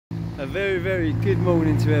A very good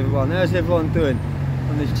morning to everyone. How's everyone doing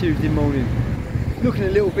on this Tuesday morning? Looking a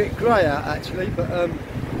little bit grey out actually, but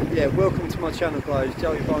yeah, welcome to my channel guys,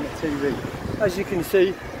 Joey Barnett TV. As you can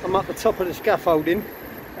see, I'm at the top of the scaffolding,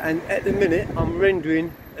 and at the minute I'm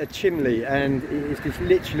rendering a chimney, and it's just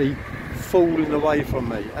literally falling away from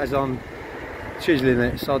me as I'm chiseling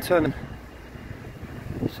it. So I'll turn.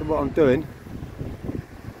 So what I'm doing,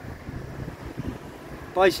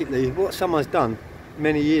 basically what someone's done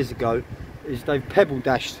many years ago is they've pebble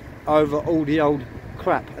dashed over all the old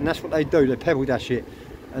crap, and that's what they do. They pebble dash it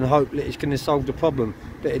and hope that it's going to solve the problem,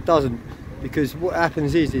 but it doesn't, because what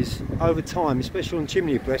happens is over time, especially on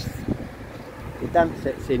chimney breasts, the damp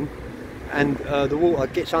sets in and the water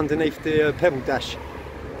gets underneath the pebble dash,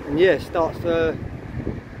 and yeah,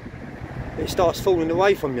 it starts falling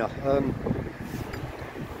away from you.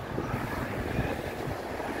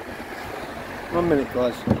 1 minute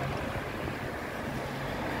guys.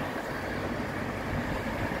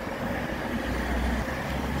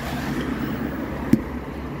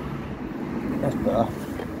 That's better.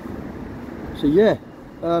 So yeah,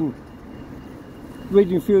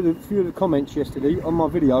 reading a few of the comments yesterday on my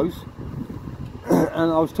videos,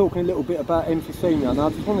 and I was talking a little bit about emphysema, and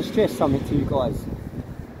I just want to stress something to you guys.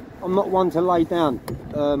 I'm not one to lay down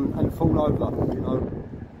and fall over, you know,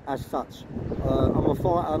 as such. I'm a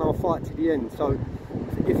fighter and I'll fight to the end. So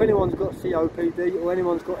if anyone's got COPD or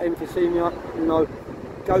anyone's got emphysema, you know,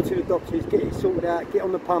 go to the doctors, get it sorted out, get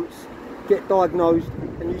on the pumps, get diagnosed,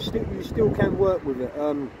 and you still can work with it.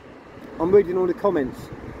 I'm reading all the comments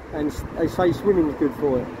and they say swimming's good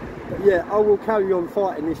for it, but yeah, I will carry on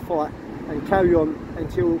fighting this fight and carry on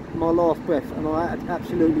until my last breath, and I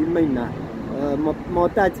absolutely mean that. My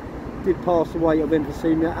dad did pass away of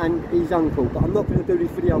emphysema, and his uncle, but I'm not going to do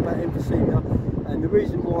this video about emphysema, and the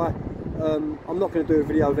reason why I'm not going to do a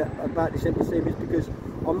video about this emphysema is because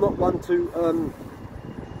I'm not one to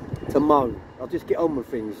moan. I'll just get on with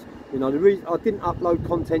things. You know, the reason I didn't upload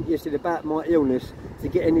content yesterday about my illness to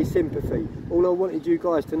get any sympathy. All I wanted you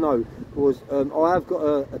guys to know was I have got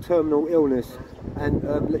a terminal illness, and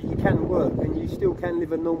that you can work and you still can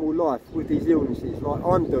live a normal life with these illnesses, like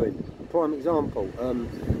I'm doing. Prime example.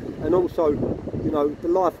 And also, you know, the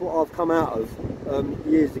life what I've come out of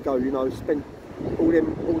years ago. You know, spent all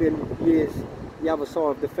them years the other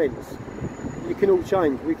side of the fence. You can all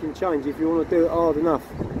change. We can change if you want to do it hard enough.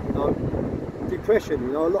 You know, depression.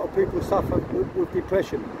 You know, a lot of people suffer with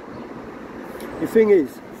depression. The thing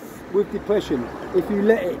is, with depression, if you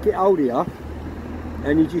let it get hold of you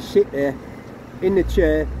and you just sit there in the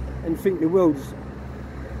chair and think the world's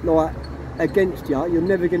like against you, you're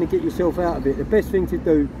never going to get yourself out of it. The best thing to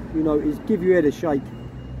do, you know, is give your head a shake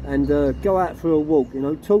and go out for a walk. You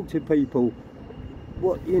know, talk to people.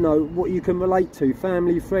 What you can relate to,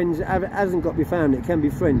 family, friends. It hasn't got to be family, it can be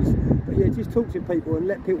friends, but yeah, just talk to people and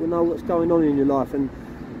let people know what's going on in your life, and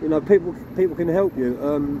you know, people can help you.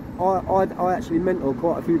 I actually mentor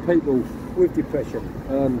quite a few people with depression,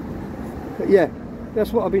 but yeah,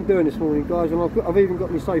 that's what I've been doing this morning guys, and I've even got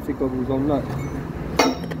my safety goggles on. Look,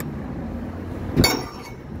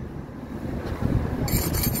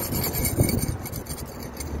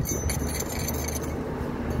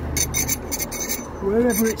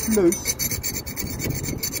 wherever it's loose,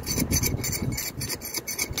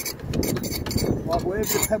 like wherever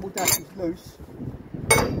the pebble dash is loose,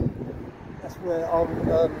 that's where I'm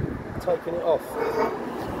taking it off.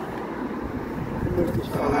 Move this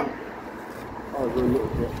phone over a little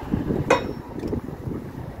bit.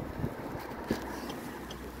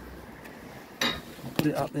 Put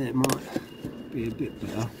it up there, it might be a bit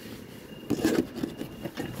better.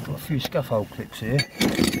 Got a few scaffold clips here.